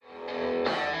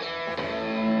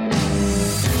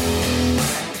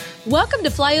Welcome to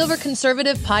Flyover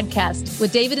Conservative Podcast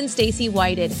with David and Stacey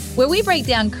Whited, where we break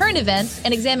down current events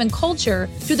and examine culture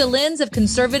through the lens of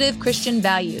conservative Christian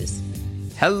values.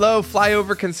 Hello,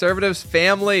 Flyover Conservatives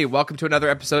family. Welcome to another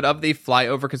episode of the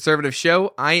Flyover Conservative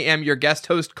Show. I am your guest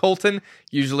host, Colton.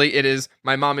 Usually it is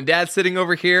my mom and dad sitting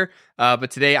over here, but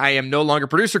today I am no longer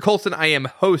producer Colton. I am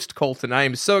host Colton. I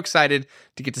am so excited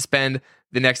to get to spend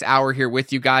the next hour here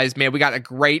with you guys. Man, we got a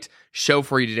great show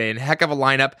for you today and a heck of a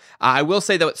lineup. I will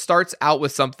say, though, it starts out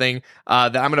with something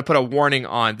that I'm going to put a warning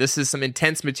on. This is some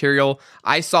intense material.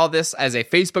 I saw this as a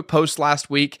Facebook post last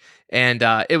week, and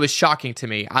it was shocking to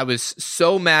me. I was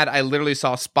so mad. I literally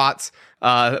saw spots.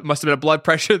 It must have been a blood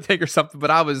pressure thing or something,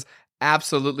 but I was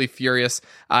absolutely furious.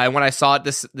 And when I saw it,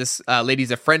 this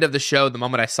lady's a friend of the show. The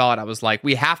moment I saw it, I was like,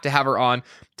 we have to have her on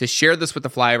to share this with the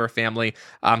Flyover family,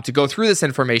 to go through this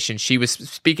information. She was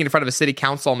speaking in front of a city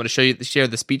council. I'm going to share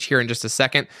the speech here in just a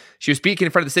second. She was speaking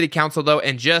in front of the city council, though,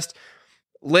 and just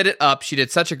lit it up. She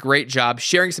did such a great job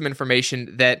sharing some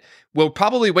information that will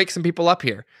probably wake some people up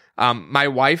here. My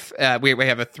wife, we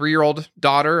have a 3-year-old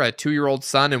daughter, a 2-year-old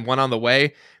son, and one on the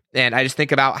way. And I just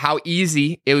think about how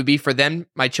easy it would be for them,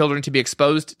 my children, to be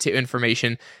exposed to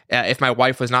information if my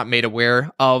wife was not made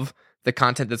aware of the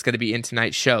content that's going to be in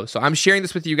tonight's show. So I'm sharing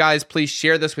this with you guys. Please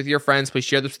share this with your friends. Please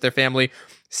share this with their family.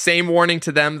 Same warning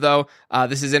to them, though.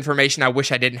 This is information I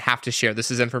wish I didn't have to share. This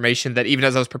is information that even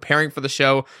as I was preparing for the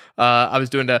show, I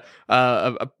was doing a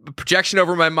projection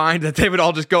over my mind that they would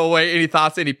all just go away. Any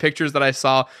thoughts, any pictures that I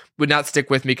saw would not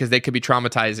stick with me because they could be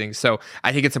traumatizing. So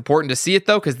I think it's important to see it,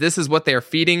 though, because this is what they are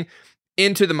feeding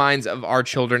into the minds of our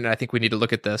children, and I think we need to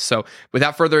look at this. So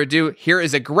without further ado, here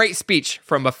is a great speech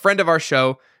from a friend of our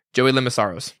show, Joeylynn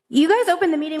Mesaros. You guys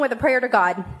opened the meeting with a prayer to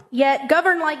God, yet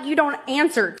govern like you don't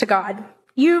answer to God.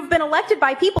 You've been elected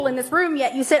by people in this room,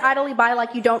 yet you sit idly by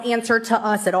like you don't answer to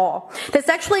us at all. The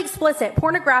sexually explicit,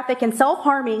 pornographic, and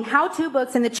self-harming how-to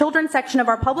books in the children's section of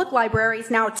our public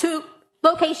libraries, now 2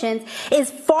 locations,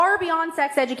 is far beyond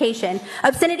sex education.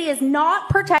 Obscenity is not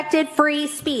protected free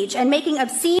speech, and making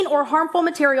obscene or harmful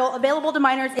material available to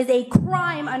minors is a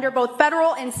crime under both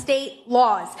federal and state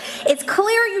laws. It's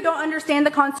clear you don't understand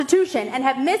the Constitution and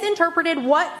have misinterpreted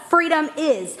what freedom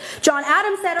is. John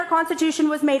Adams said our Constitution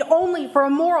was made only for a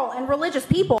moral and religious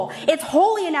people. It's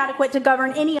wholly inadequate to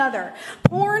govern any other.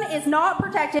 Porn is not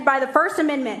protected by the First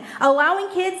Amendment. Allowing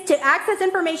kids to access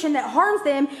information that harms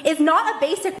them is not a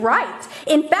basic right.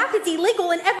 In fact, it's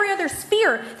illegal in every other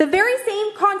sphere. The very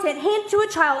same content handed to a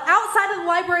child outside of the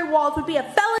library walls would be a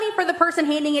felony for the person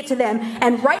handing it to them,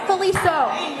 and rightfully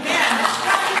so.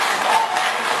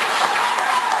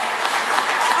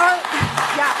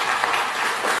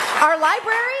 Our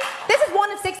library, this is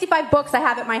one of 65 books I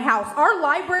have at my house. Our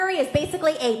library is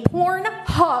basically a porn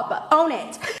hub. Own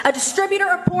it. A distributor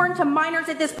of porn to minors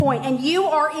at this point, and you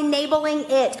are enabling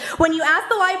it. When you ask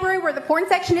the library where the porn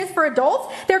section is for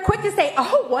adults, they're quick to say,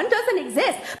 oh, one doesn't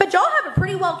exist. But y'all have a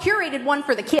pretty well curated one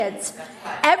for the kids.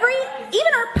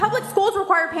 Even our public schools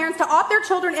require parents to opt their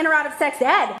children in or out of sex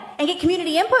ed and get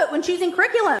community input when choosing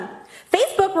curriculum.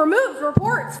 Facebook removes,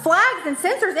 reports, flags, and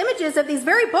censors images of these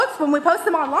very books when we post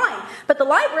them online. But the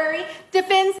library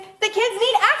defends the kids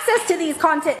need access to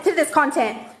this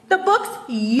content. The books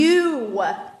you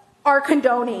are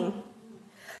condoning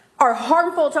are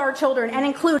harmful to our children and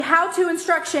include how-to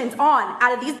instructions on,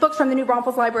 out of these books from the New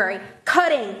Braunfels Library,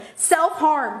 cutting,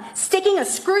 self-harm, sticking a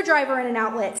screwdriver in an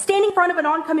outlet, standing in front of an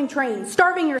oncoming train,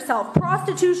 starving yourself,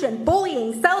 prostitution,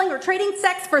 bullying, selling or trading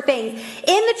sex for things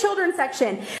in the children's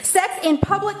section, sex in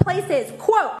public places,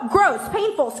 quote, gross,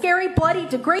 painful, scary, bloody,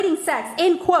 degrading sex,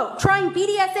 end quote, trying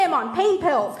BDSM on pain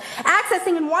pills,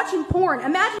 accessing and watching porn,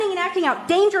 imagining and acting out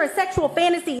dangerous sexual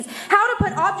fantasies, how to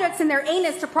put objects in their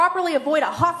anus to properly avoid a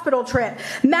hospital trip,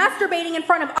 masturbating in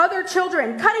front of other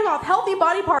children, cutting off healthy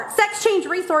body parts, sex change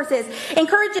resources,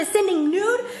 encourages sending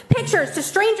nude pictures to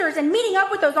strangers and meeting up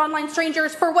with those online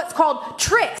strangers for what's called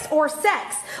tricks or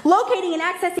sex, locating and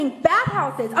accessing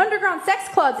bathhouses, underground sex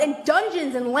clubs, and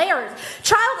dungeons and lairs,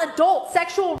 child-adult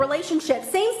sexual relationships,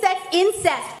 same-sex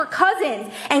incest for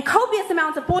cousins, and copious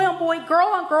amounts of boy-on-boy,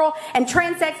 girl-on-girl, and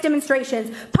trans-sex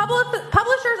demonstrations.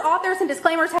 Publishers, authors, and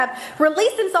disclaimers have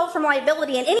released themselves from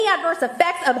liability and any adverse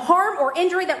effects of harm or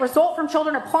injury that result from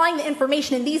children applying the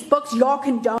information in these books y'all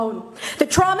condone. The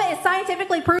trauma is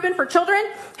scientifically proven for children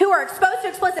who are exposed to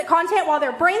explicit content while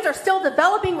their brains are still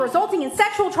developing, resulting in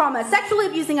sexual trauma, sexually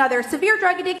abusing others, severe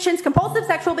drug addictions, compulsive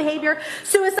sexual behavior,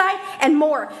 suicide, and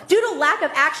more. Due to lack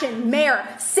of action, mayor,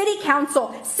 city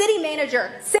council, city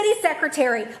manager, city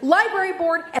secretary, library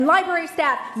board, and library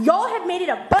staff, y'all have made it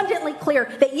abundantly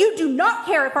clear that you do not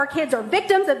care if our kids are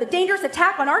victims of the dangerous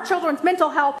attack on our children's mental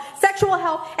health, sexual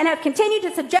health, and have continued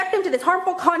to subject them to this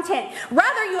harmful content.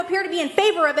 Rather, you appear to be in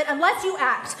favor of it unless you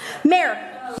act. Mayor,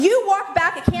 you walked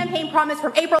back a campaign promise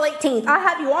from April 18th. I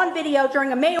have you on video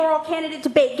during a mayoral candidate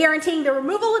debate guaranteeing the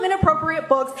removal of inappropriate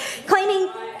books, claiming...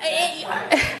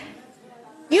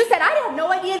 You said, I had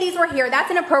no idea these were here. That's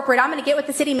inappropriate. I'm going to get with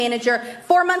the city manager.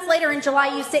 4 months later in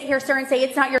July, you sit here, sir, and say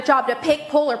it's not your job to pick,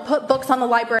 pull, or put books on the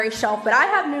library shelf. But I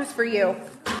have news for you.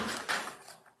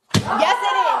 Yes,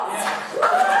 it is.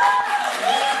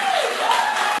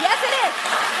 Yes, it is.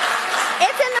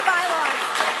 It's in the bylaws.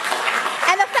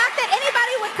 And the fact that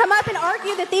anybody would come up and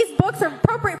argue that these books are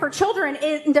appropriate for children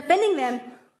in defending them,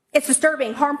 it's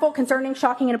disturbing, harmful, concerning,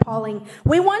 shocking, and appalling.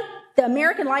 We want the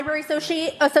American Library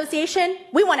Association,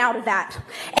 we want out of that.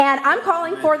 And I'm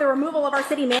calling for the removal of our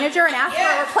city manager and ask for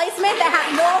a replacement that has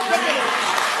moral dignity.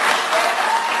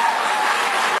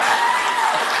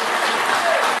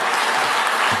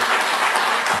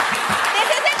 This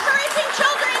is encouraging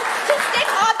children to stick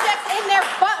objects in their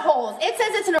buttholes. It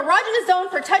says it's an erogenous zone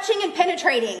for touching and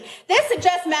penetrating. This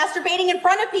suggests masturbating in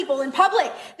front of people in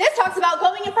public. This talks about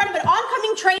going in front of an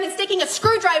oncoming train and sticking a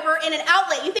screwdriver in an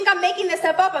outlet. You think I'm making this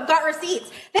stuff up? I've got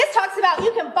receipts. This talks about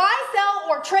you can buy, sell,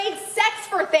 or trade sex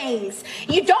for things.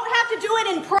 You don't have to do it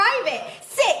in private.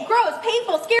 Sick, gross,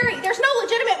 painful, scary. There's no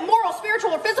legitimate moral,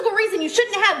 spiritual, or physical reason you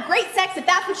shouldn't have great sex if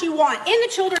that's what you want in the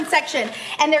children's section.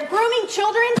 And they're grooming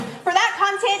children for that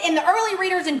content in the early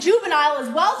readers and juvenile as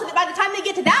well, so that by the time they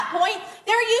get to that point,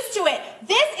 they're used to it.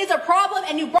 This is a problem,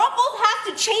 and New Braunfels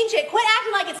has to change it. Quit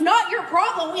acting like it's not your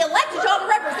problem. We elected y'all to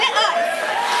represent us.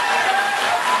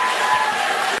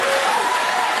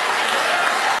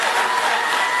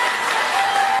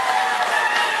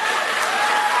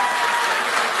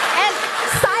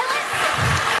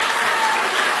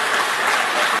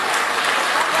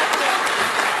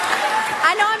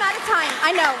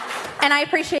 I know, and I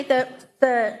appreciate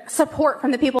the support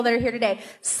from the people that are here today.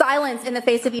 Silence in the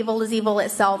face of evil is evil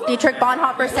itself. Dietrich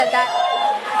Bonhoeffer said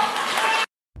that.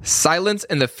 Silence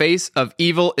in the face of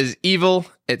evil is evil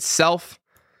itself.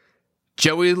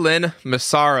 Joeylynn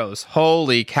Mesaros.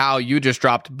 Holy cow, you just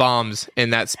dropped bombs in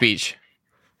that speech.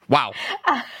 Wow.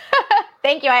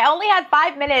 Thank you. I only had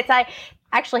 5 minutes. I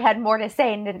actually had more to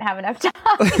say and didn't have enough time.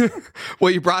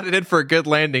 Well, you brought it in for a good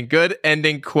landing. Good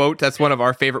ending quote. That's one of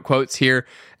our favorite quotes here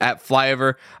at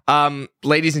Flyover.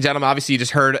 Ladies and gentlemen, obviously you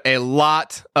just heard a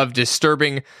lot of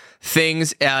disturbing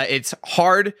things. It's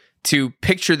hard to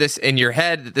picture this in your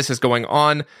head that this is going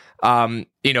on.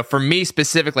 For me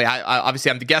specifically, I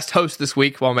obviously I'm the guest host this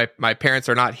week while my parents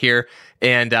are not here.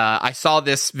 And I saw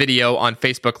this video on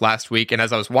Facebook last week. And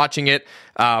as I was watching it,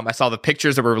 I saw the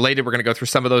pictures that were related. We're going to go through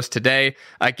some of those today.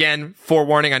 Again,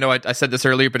 forewarning. I know I said this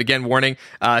earlier, but again, warning.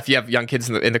 If you have young kids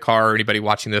in the car or anybody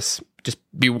watching this, just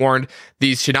be warned.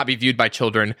 These should not be viewed by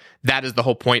children. That is the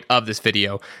whole point of this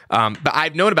video. But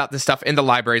I've known about this stuff in the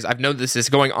libraries. I've known this is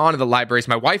going on in the libraries.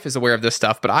 My wife is aware of this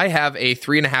stuff, but I have a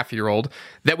 3.5-year-old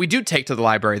that we do take to the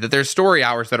library, that there's story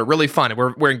hours that are really fun. And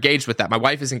we're engaged with that. My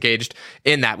wife is engaged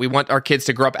in that. We want our kids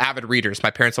to grow up avid readers.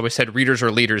 My parents always said readers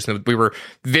are leaders. And we were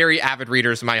very avid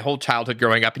readers my whole childhood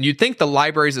growing up. And you'd think the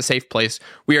library is a safe place.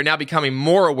 We are now becoming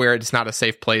more aware it's not a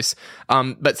safe place.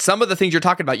 But some of the things you're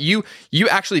talking about, you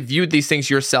actually viewed these things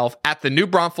yourself at the New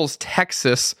Braunfels,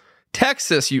 Texas,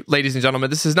 you ladies and gentlemen.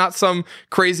 This is not some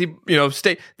crazy,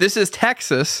 state. This is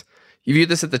Texas. You viewed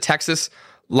this at the Texas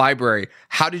Library.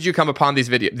 How did you come upon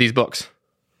these books?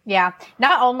 Yeah.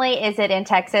 Not only is it in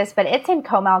Texas, but it's in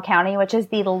Comal County, which is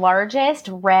the largest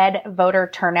red voter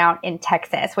turnout in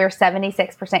Texas. We're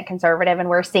 76% conservative, and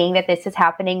we're seeing that this is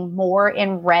happening more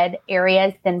in red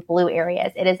areas than blue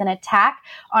areas. It is an attack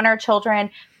on our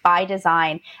children by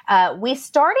design. We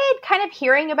started kind of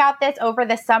hearing about this over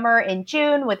the summer in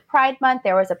June with Pride Month.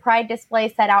 There was a Pride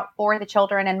display set out for the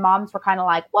children, and moms were kind of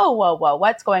like, whoa,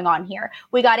 what's going on here?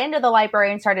 We got into the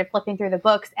library and started flipping through the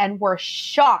books and were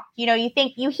shocked.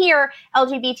 You hear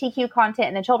LGBTQ content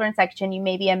in the children's section, you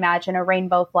maybe imagine a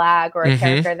rainbow flag or a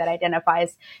character that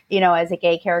identifies, as a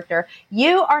gay character.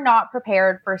 You are not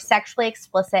prepared for sexually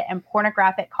explicit and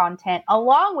pornographic content,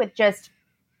 along with just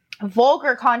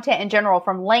vulgar content in general,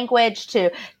 from language to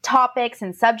topics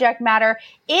and subject matter.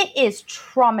 It is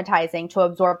traumatizing to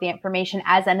absorb the information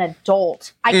as an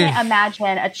adult. I can't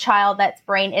imagine a child that's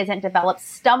brain isn't developed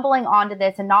stumbling onto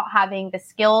this and not having the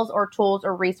skills or tools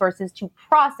or resources to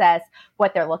process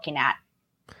what they're looking at.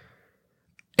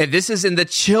 And this is in the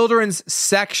children's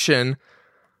section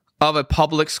of a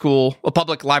public school, a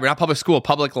public library, not public school,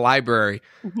 public library.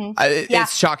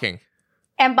 It's shocking.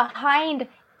 And behind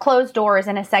closed doors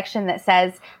in a section that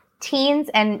says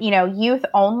teens and youth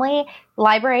only,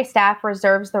 library staff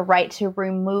reserves the right to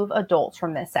remove adults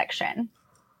from this section.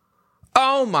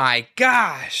 Oh my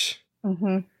gosh.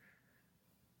 Mm-hmm.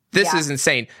 This is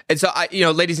insane. And so,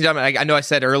 ladies and gentlemen, I know I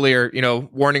said earlier,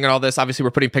 warning on all this. Obviously, we're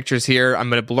putting pictures here. I'm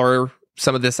going to blur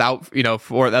some of this out,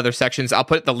 for the other sections. I'll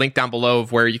put the link down below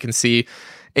of where you can see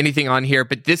anything on here.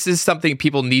 But this is something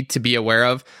people need to be aware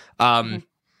of.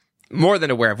 More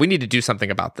than aware of. We need to do something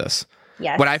about this.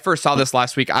 Yes. When I first saw this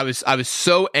last week, I was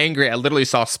so angry. I literally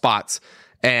saw spots,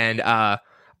 and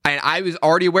I was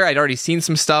already aware. I'd already seen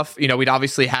some stuff. We'd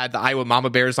obviously had the Iowa Mama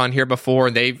Bears on here before,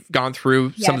 and they've gone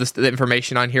through some of the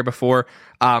information on here before.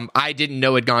 I didn't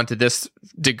know it had gone to this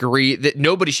degree that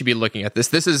nobody should be looking at this.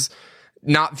 This is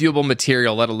not viewable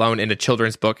material, let alone in a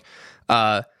children's book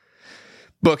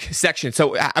section.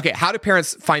 So, okay, how do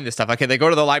parents find this stuff? Okay, they go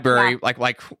to the library. Yeah.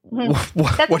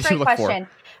 What do you look question.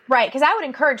 for? Right, because I would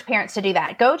encourage parents to do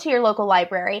that. Go to your local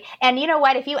library. And you know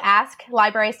what? If you ask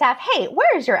library staff, hey,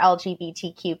 where's your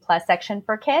LGBTQ plus section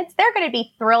for kids? They're going to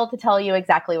be thrilled to tell you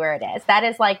exactly where it is. That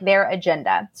is like their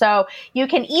agenda. So you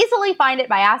can easily find it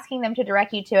by asking them to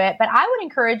direct you to it. But I would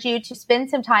encourage you to spend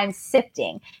some time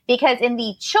sifting, because in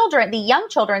the young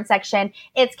children section,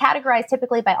 it's categorized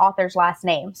typically by author's last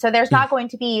name. So there's not going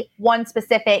to be one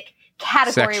specific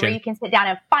category where you can sit down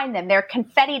and find them. They're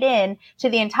confettied in to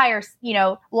the entire,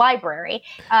 library.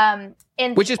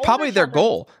 Which is probably their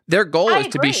goal. Their goal is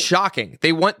to be shocking.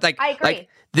 They want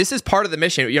this is part of the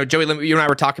mission. Joeylynn, you and I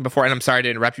were talking before, and I'm sorry to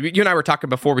interrupt you. You and I were talking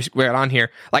before we got on here.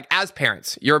 Like, as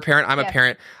parents, you're a parent, I'm a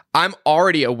parent. I'm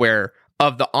already aware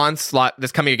of the onslaught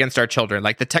that's coming against our children.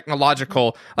 Like the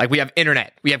technological, we have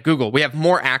internet, we have Google, we have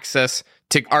more access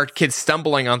to our kids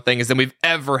stumbling on things than we've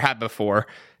ever had before.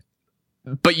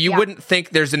 But you wouldn't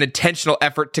think there's an intentional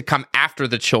effort to come after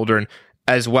the children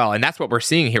as well. And that's what we're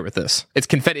seeing here with this. It's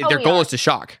confetti. Their goal is to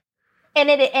shock. And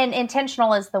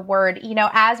intentional is the word.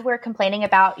 As we're complaining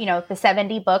about, the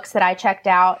 70 books that I checked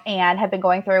out and have been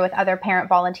going through with other parent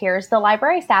volunteers, the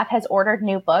library staff has ordered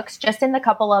new books just in the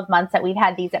couple of months that we've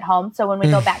had these at home. So when we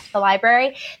go back to the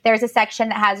library, there's a section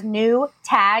that has new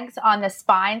tags on the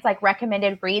spines, like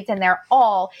recommended reads. And they're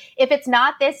all, if it's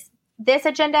not this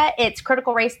agenda, it's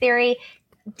critical race theory,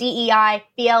 DEI,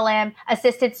 BLM,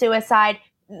 assisted suicide.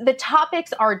 The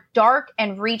topics are dark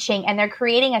and reaching, and they're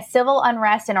creating a civil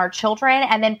unrest in our children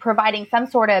and then providing some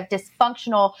sort of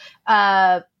dysfunctional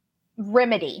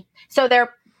remedy. So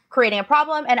they're creating a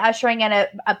problem and ushering in a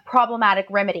problematic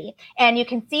remedy. And you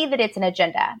can see that it's an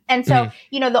agenda. And so,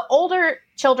 the older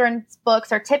children's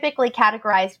books are typically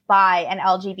categorized by an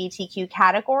LGBTQ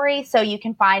category. So you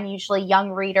can find usually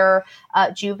young reader,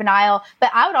 juvenile.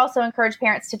 But I would also encourage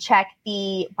parents to check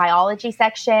the biology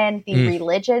section, the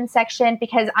religion section,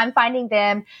 because I'm finding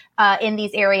them in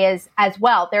these areas as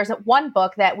well. There's one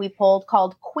book that we pulled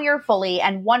called Queerfully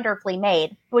and Wonderfully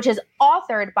Made, which is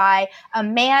authored by a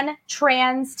man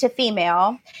trans to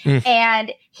female.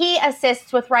 And he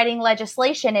assists with writing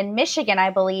legislation in Michigan,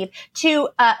 I believe,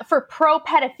 for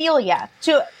pro-pedophilia,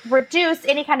 to reduce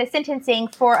any kind of sentencing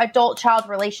for adult-child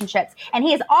relationships. And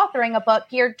he is authoring a book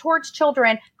geared towards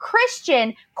children,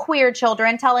 Christian queer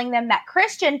children, telling them that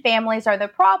Christian families are the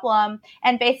problem,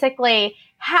 and basically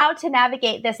how to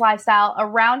navigate this lifestyle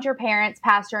around your parents,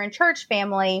 pastor, and church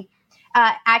family,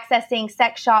 accessing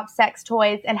sex shops, sex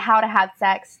toys, and how to have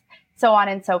sex, so on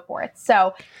and so forth.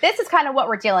 So this is kind of what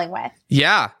we're dealing with.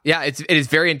 Yeah. It is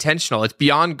very intentional. It's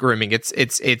beyond grooming. It's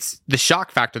the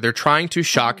shock factor. They're trying to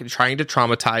shock and trying to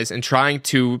traumatize and trying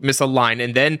to misalign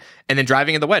and then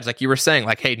driving in the wedge, like you were saying,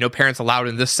 like, hey, no parents allowed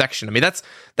in this section. I mean,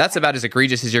 that's about as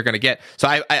egregious as you're going to get. So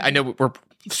I know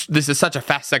this is such a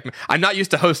fast segment. I'm not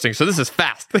used to hosting, so this is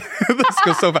fast. This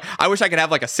goes so fast. I wish I could have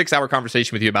like a 6-hour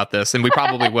conversation with you about this, and we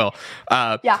probably will.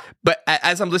 But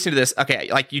as I'm listening to this,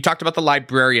 okay, like you talked about, the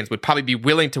librarians would probably be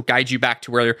willing to guide you back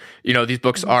to where these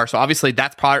books are. So obviously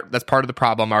that's part of the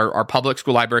problem. Our public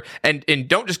school library, and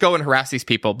don't just go and harass these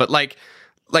people, but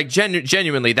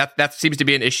genuinely that seems to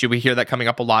be an issue. We hear that coming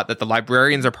up a lot, that the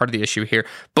librarians are part of the issue here,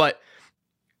 but.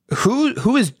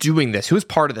 Who is doing this? Who's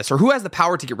part of this? Or who has the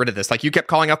power to get rid of this? Like, you kept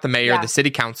calling out the mayor, the city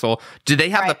council. Do they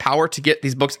have the power to get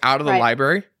these books out of the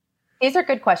library? These are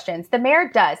good questions. The mayor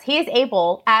does. He is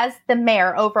able, as the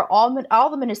mayor over all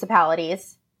the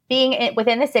municipalities, being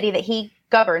within the city that he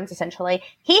governs, essentially,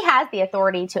 he has the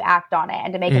authority to act on it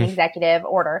and to make an executive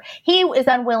order. He is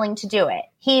unwilling to do it.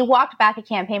 He walked back a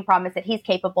campaign promise that he's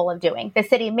capable of doing. The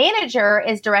city manager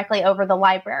is directly over the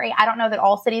library. I don't know that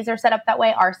all cities are set up that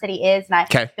way. Our city is, and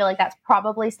I feel like that's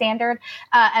probably standard,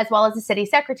 as well as the city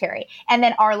secretary. And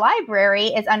then our library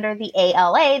is under the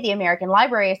ALA, the American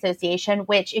Library Association,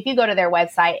 which, if you go to their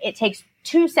website, it takes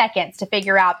 2 seconds to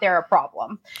figure out they're a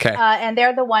problem. And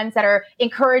they're the ones that are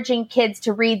encouraging kids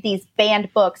to read these banned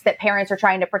banned books that parents are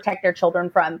trying to protect their children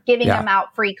from, giving them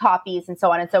out free copies and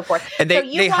so on and so forth. And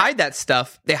they hide that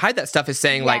stuff. They hide that stuff as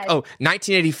saying like, oh,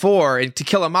 1984 and To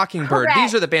Kill a Mockingbird. Correct.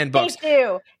 These are the banned books.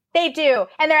 They do.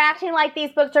 And they're acting like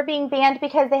these books are being banned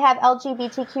because they have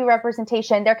LGBTQ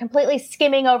representation. They're completely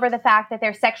skimming over the fact that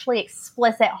they're sexually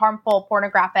explicit, harmful,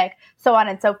 pornographic, so on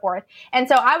and so forth. And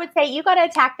so I would say you got to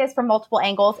attack this from multiple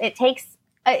angles. It takes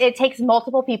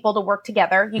multiple people to work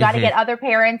together. You got to get other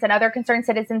parents and other concerned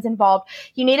citizens involved.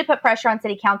 You need to put pressure on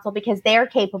city council because they're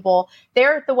capable.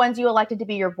 They're the ones you elected to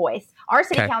be your voice. Our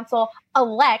city council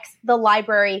elects the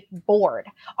library board.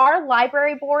 Our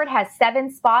library board has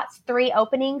 7 spots, 3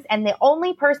 openings, and the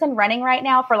only person running right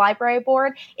now for library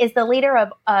board is the leader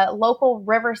of local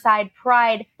Riverside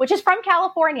Pride, which is from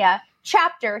California,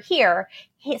 chapter here.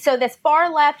 So this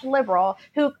far left liberal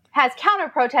who has counter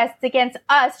protests against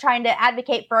us trying to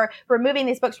advocate for removing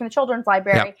these books from the children's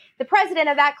library. The president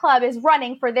of that club is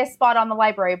running for this spot on the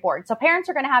library board. So parents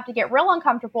are going to have to get real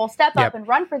uncomfortable, step up and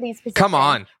run for these positions. Come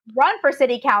on. Run for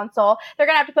city council. They're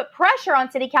going to have to put pressure on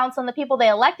city council and the people they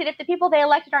elected. If the people they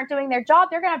elected aren't doing their job,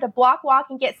 they're going to have to block walk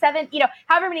and get 7,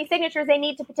 however many signatures they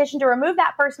need to petition to remove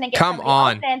that person and get somebody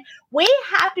else in. We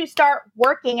have to start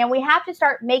working and we have to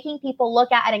start making people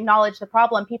look at and acknowledge the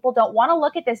problem. People don't want to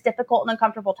look at this difficult and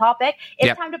uncomfortable topic.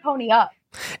 It's time to pony up.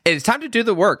 It's time to do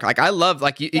the work. Like I love,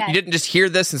 like you didn't just hear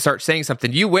this and start saying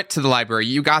something. You went to the library,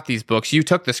 you got these books, you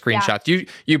took the screenshots,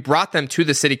 you brought them to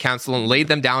the city council and laid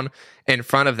them down in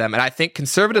front of them. And I think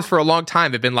conservatives for a long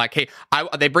time have been like, hey,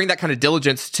 they bring that kind of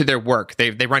diligence to their work.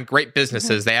 They run great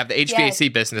businesses. They have the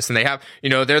HVAC business and they have,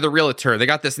 they're the realtor. They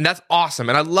got this and that's awesome.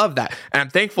 And I love that. And I'm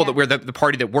thankful that we're the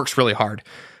party that works really hard.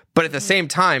 But at the same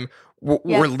time,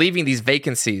 we're leaving these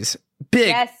vacancies,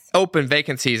 big open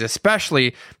vacancies,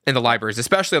 especially in the libraries,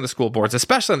 especially on the school boards,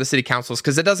 especially on the city councils,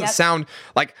 because it doesn't sound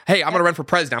like, hey, I'm going to run for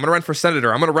president, I'm going to run for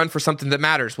senator, I'm going to run for something that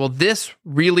matters. Well, this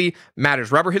really matters.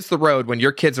 Rubber hits the road when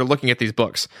your kids are looking at these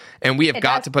books, and we have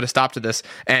got to put a stop to this.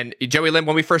 And Joeylynn,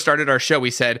 when we first started our show, we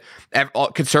said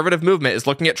conservative movement is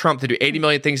looking at Trump to do 80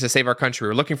 million things to save our country.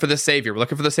 We're looking for the savior. We're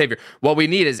looking for the savior. What we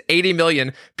need is 80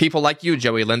 million people like you,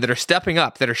 Joeylynn, that are stepping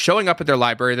up, that are showing up at their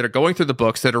library, that are going through the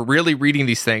books, that are really reading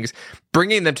these things,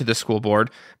 bringing them to the school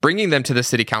board, bringing them to the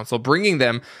city council, bringing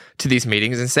them to these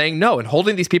meetings and saying no and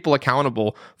holding these people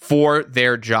accountable for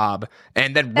their job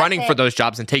and then running for those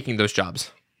jobs and taking those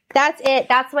jobs. That's it.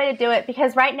 That's the way to do it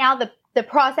because right now the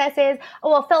process is,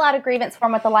 we'll fill out a grievance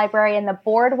form with the library and the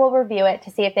board will review it to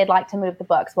see if they'd like to move the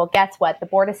books. Well, guess what? The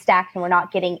board is stacked and we're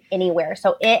not getting anywhere.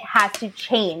 So it has to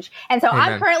change. And so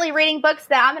I'm currently reading books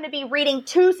that I'm going to be reading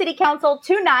to city council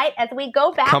tonight as we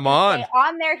go back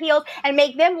on their heels and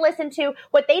make them listen to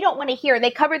what they don't want to hear.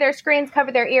 They cover their screens,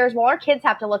 cover their ears. Well, our kids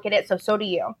have to look at it. So do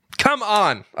you. Come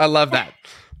on. I love that.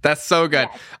 That's so good.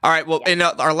 Yes. All right. Well, in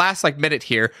our last minute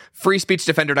here,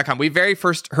 freespeechdefender.com. We very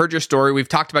first heard your story. We've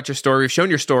talked about your story. We've shown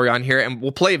your story on here, and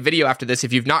we'll play a video after this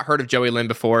if you've not heard of Joeylynn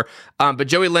before. But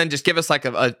Joeylynn, just give us like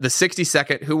the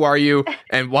 60-second, who are you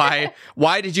and why?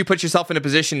 Why did you put yourself in a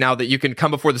position now that you can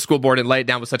come before the school board and lay it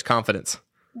down with such confidence?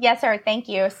 Yes, sir. Thank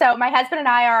you. So my husband and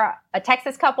I are a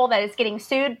Texas couple that is getting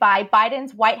sued by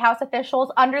Biden's White House officials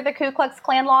under the Ku Klux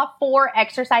Klan law for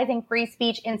exercising free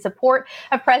speech in support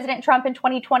of President Trump in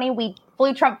 2020. We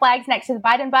flew Trump flags next to the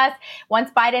Biden bus. Once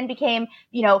Biden became,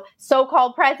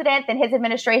 so-called president, then his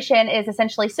administration is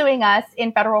essentially suing us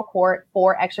in federal court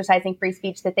for exercising free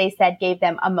speech that they said gave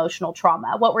them emotional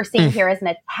trauma. What we're seeing here is an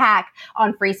attack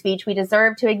on free speech. We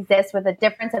deserve to exist with a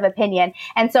difference of opinion.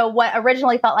 And so what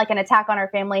originally felt like an attack on our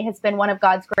family has been one of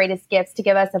God's greatest gifts to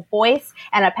give us a voice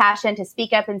and a passion to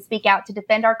speak up and speak out to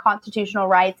defend our constitutional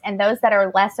rights and those that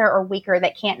are lesser or weaker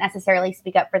that can't necessarily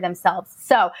speak up for themselves.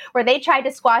 So where they tried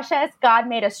to squash us, God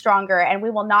made us stronger, and we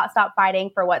will not stop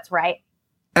fighting for what's right.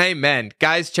 Amen.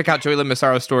 Guys, check out Joeylynn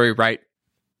Mesaros' story right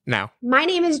now. My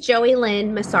name is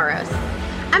Joeylynn Mesaros.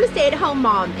 I'm a stay-at-home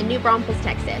mom in New Braunfels,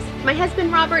 Texas. My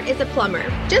husband, Robert, is a plumber.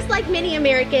 Just like many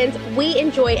Americans, we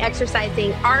enjoy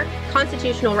exercising our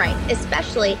constitutional rights,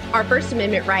 especially our First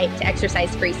Amendment right to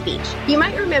exercise free speech. You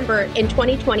might remember in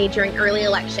 2020 during early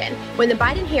election when the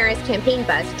Biden-Harris campaign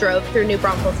bus drove through New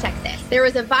Braunfels, Texas. There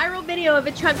was a viral video of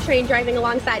a Trump train driving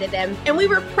alongside of them, and we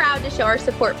were proud to show our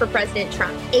support for President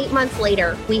Trump. 8 months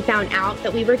later, we found out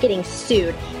that we were getting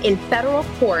sued in federal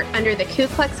court under the Ku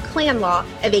Klux Klan law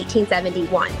of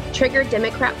 1871. Triggered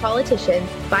Democrat politicians,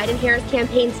 Biden-Harris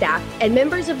campaign staff, and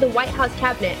members of the White House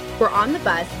cabinet were on the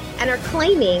bus and are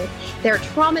claiming they're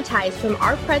traumatized from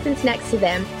our presence next to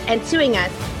them and suing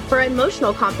us for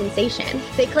emotional compensation.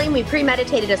 They claim we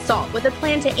premeditated assault with a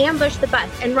plan to ambush the bus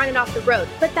and run it off the road,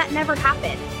 but that never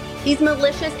happened. These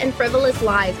malicious and frivolous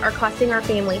lies are costing our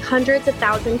family hundreds of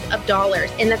thousands of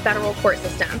dollars in the federal court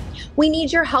system. We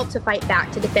need your help to fight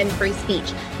back to defend free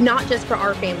speech, not just for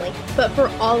our family, but for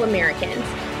all Americans.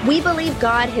 We believe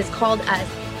God has called us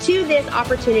to this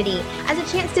opportunity as a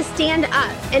chance to stand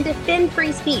up and defend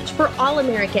free speech for all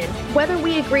Americans, whether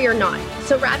we agree or not.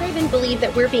 So rather than believe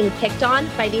that we're being picked on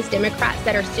by these Democrats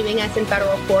that are suing us in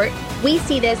federal court, we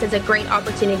see this as a great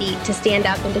opportunity to stand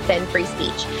up and defend free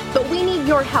speech. But we need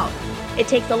your help. It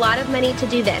takes a lot of money to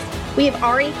do this. We have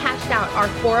already cashed out our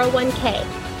 401k,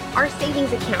 our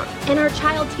savings account, and our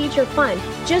child's future fund,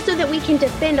 just so that we can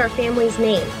defend our family's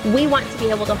name. We want to be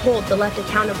able to hold the left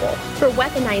accountable for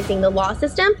weaponizing the law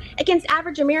system against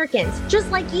average Americans, just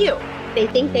like you. They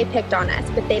think they picked on us,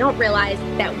 but they don't realize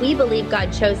that we believe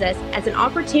God chose us as an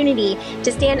opportunity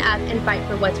to stand up and fight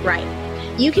for what's right.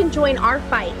 You can join our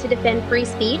fight to defend free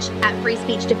speech at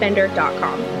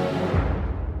freespeechdefender.com.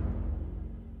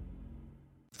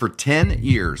 For 10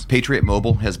 years, Patriot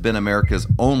Mobile has been America's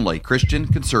only Christian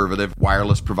conservative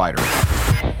wireless provider.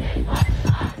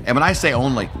 And when I say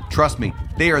only, trust me,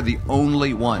 they are the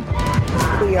only one.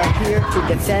 We are here to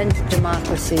defend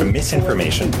democracy. The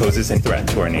misinformation poses a threat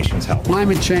to our nation's health.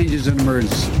 Climate change is an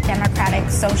emergency. Democratic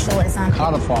socialism.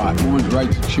 Codify one's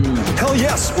right to choose. Hell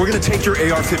yes, we're going to take your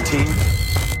AR-15.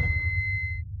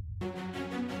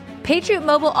 Patriot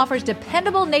Mobile offers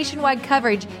dependable nationwide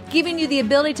coverage, giving you the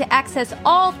ability to access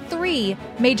all 3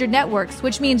 major networks,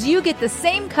 which means you get the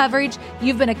same coverage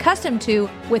you've been accustomed to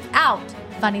without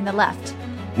funding the left.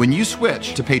 When you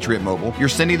switch to Patriot Mobile, you're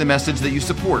sending the message that you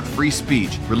support free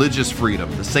speech, religious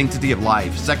freedom, the sanctity of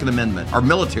life, Second Amendment, our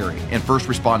military, and first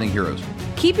responding heroes.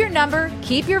 Keep your number,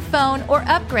 keep your phone, or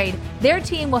upgrade. Their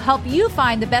team will help you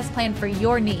find the best plan for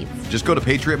your needs. Just go to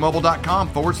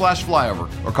patriotmobile.com/flyover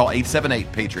or call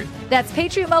 878-PATRIOT. That's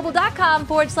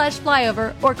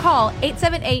patriotmobile.com/flyover or call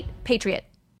 878-PATRIOT.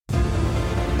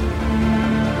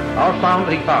 Our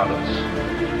founding fathers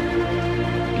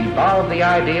evolved the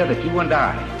idea that you and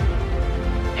I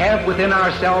have within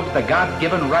ourselves the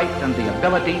God-given right and the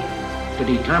ability to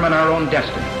determine our own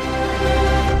destiny.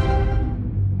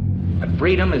 But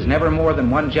freedom is never more than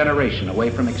one generation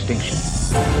away from extinction.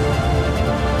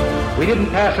 We didn't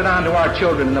pass it on to our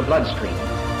children in the bloodstream.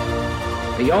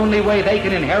 The only way they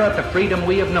can inherit the freedom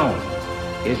we have known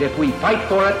is if we fight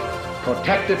for it,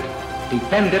 protect it,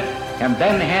 defend it, and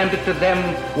then hand it to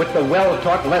them with the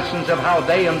well-taught lessons of how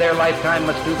they in their lifetime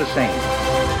must do the same.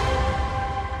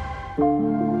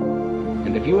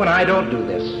 And if you and I don't do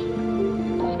this,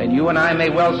 then you and I may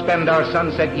well spend our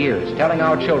sunset years telling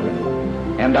our children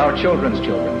and our children's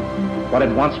children what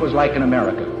it once was like in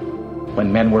America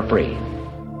when men were free.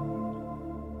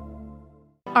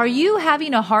 Are you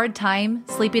having a hard time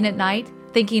sleeping at night,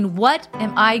 thinking, what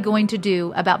am I going to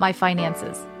do about my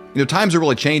finances? You know, times are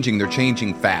really changing. They're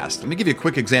changing fast. Let me give you a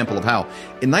quick example of how.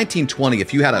 In 1920,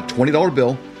 if you had a $20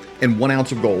 bill and 1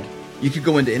 ounce of gold, you could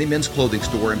go into any men's clothing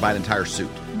store and buy an entire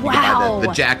suit. You could buy the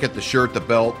jacket, the shirt, the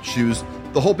belt, shoes,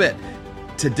 the whole bit.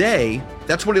 Today,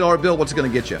 that $20 bill, what's it going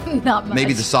to get you? Not much.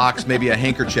 Maybe the socks, maybe a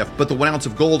handkerchief, but the 1 ounce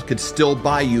of gold could still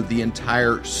buy you the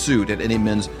entire suit at any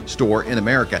men's store in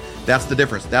America. That's the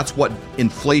difference. That's what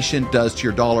inflation does to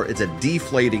your dollar. It's a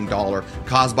deflating dollar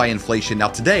caused by inflation. Now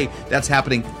today, that's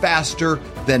happening faster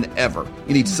than ever.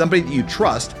 You need somebody that you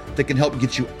trust that can help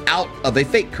get you out of a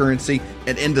fake currency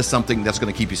and into something that's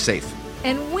going to keep you safe.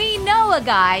 And we know a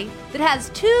guy that has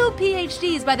 2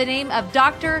 PhDs by the name of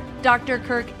Dr.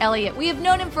 Kirk Elliott. We have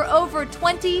known him for over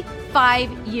 25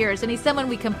 years, and he's someone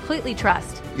we completely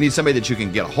trust. You need somebody that you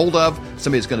can get a hold of,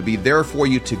 somebody that's going to be there for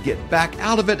you to get back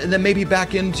out of it, and then maybe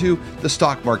back into the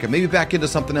stock market, maybe back into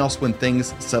something else when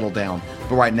things settle down.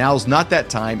 But right now is not that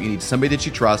time. You need somebody that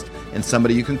you trust and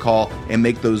somebody you can call and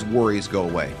make those worries go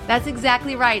away. That's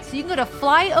exactly right. So you can go to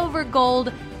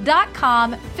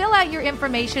flyovergold.com, fill out your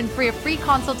information for a free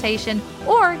consultation,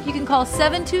 or you can call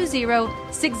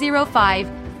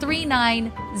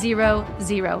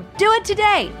 720-605-3900. Do it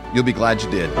today. You'll be glad you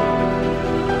did.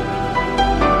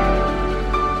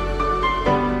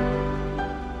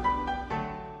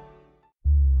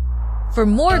 For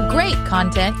more great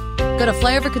content, go to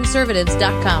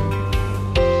flyoverconservatives.com.